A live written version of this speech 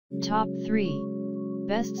Top 3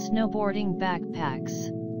 Best Snowboarding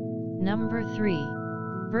Backpacks. Number 3.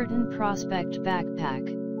 Burton Prospect Backpack.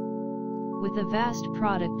 With a vast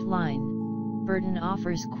product line, Burton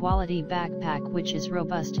offers quality backpack which is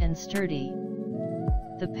robust and sturdy.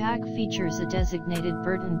 The pack features a designated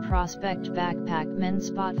Burton Prospect Backpack men's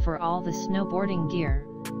spot for all the snowboarding gear.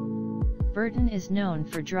 Burton is known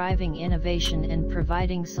for driving innovation and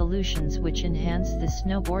providing solutions which enhance the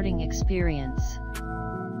snowboarding experience.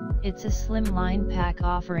 It's a slimline pack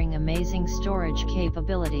offering amazing storage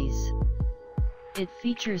capabilities. It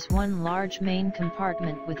features one large main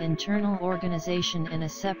compartment with internal organization and a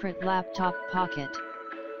separate laptop pocket.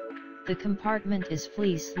 The compartment is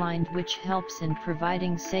fleece-lined, which helps in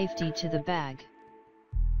providing safety to the bag.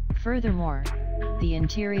 Furthermore, the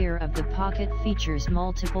interior of the pocket features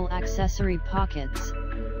multiple accessory pockets,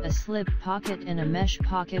 a slip pocket and a mesh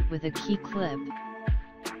pocket with a key clip.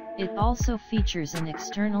 It also features an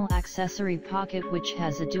external accessory pocket which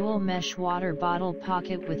has a dual mesh water bottle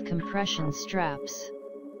pocket with compression straps.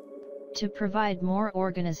 To provide more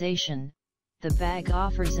organization, the bag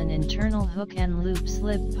offers an internal hook and loop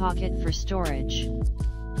slip pocket for storage.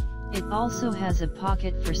 It also has a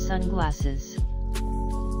pocket for sunglasses.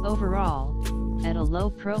 Overall, at a low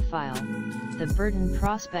profile, the Burton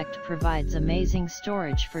Prospect provides amazing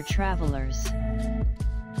storage for travelers.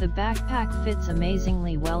 The backpack fits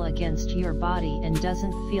amazingly well against your body and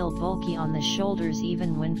doesn't feel bulky on the shoulders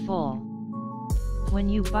even when full. When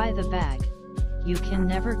you buy the bag, you can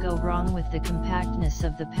never go wrong with the compactness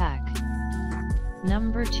of the pack.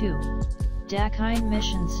 Number 2. Dakine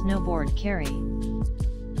Mission Snowboard Carry.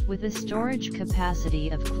 With a storage capacity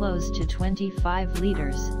of close to 25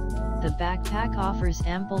 liters, the backpack offers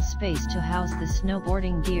ample space to house the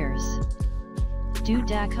snowboarding gears. Due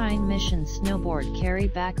Dakine Mission Snowboard Carry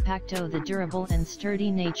Backpack to the durable and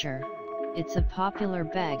sturdy nature, it's a popular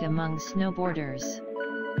bag among snowboarders.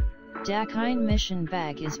 Dakine Mission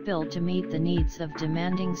Bag is built to meet the needs of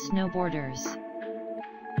demanding snowboarders.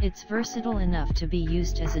 It's versatile enough to be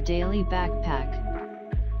used as a daily backpack.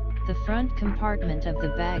 The front compartment of the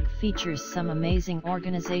bag features some amazing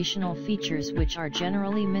organizational features which are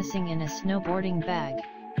generally missing in a snowboarding bag.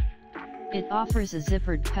 It offers a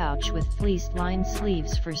zippered pouch with fleece-lined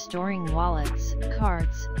sleeves for storing wallets,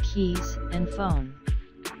 cards, keys, and phone.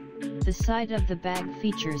 The side of the bag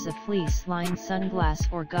features a fleece-lined sunglass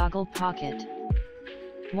or goggle pocket.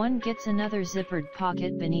 One gets another zippered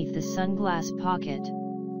pocket beneath the sunglass pocket.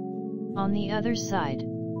 On the other side,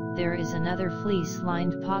 there is another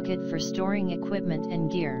fleece-lined pocket for storing equipment and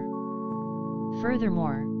gear.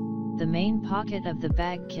 Furthermore, the main pocket of the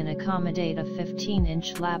bag can accommodate a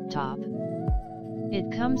 15-inch laptop. It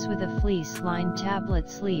comes with a fleece-lined tablet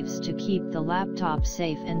sleeves to keep the laptop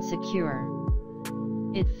safe and secure.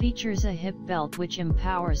 It features a hip belt which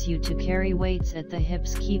empowers you to carry weights at the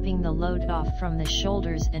hips, keeping the load off from the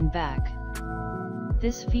shoulders and back.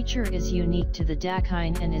 This feature is unique to the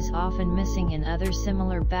Dakine and is often missing in other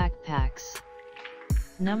similar backpacks.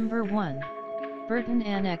 Number 1. Burton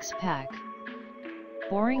Annex Pack.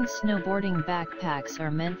 Boring snowboarding backpacks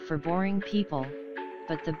are meant for boring people,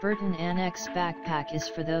 but the Burton Annex Backpack is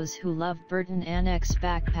for those who love. Burton Annex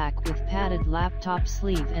Backpack with padded laptop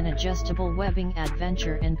sleeve and adjustable webbing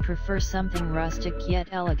adventure and prefer something rustic yet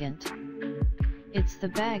elegant. It's the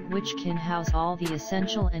bag which can house all the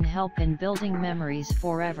essential and help in building memories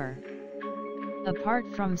forever.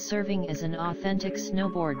 Apart from serving as an authentic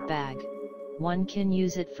snowboard bag, one can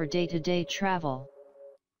use it for day-to-day travel.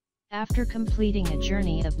 After completing a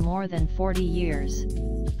journey of more than 40 years,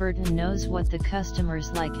 Burton knows what the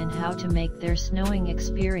customers like and how to make their snowing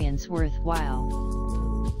experience worthwhile.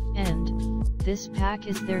 And this pack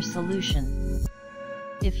is their solution.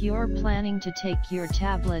 If you're planning to take your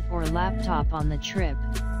tablet or laptop on the trip,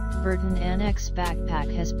 Burton Annex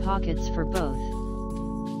Backpack has pockets for both.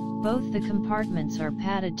 Both the compartments are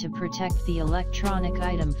padded to protect the electronic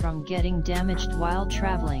item from getting damaged while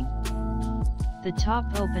traveling. The top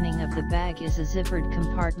opening of the bag is a zippered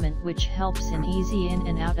compartment which helps in easy in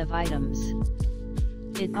and out of items.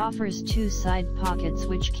 It offers 2 side pockets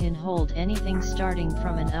which can hold anything starting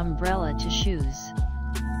from an umbrella to shoes.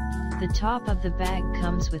 The top of the bag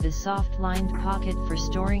comes with a soft-lined pocket for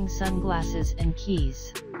storing sunglasses and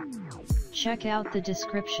keys. Check out the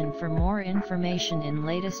description for more information and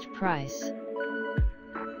latest price.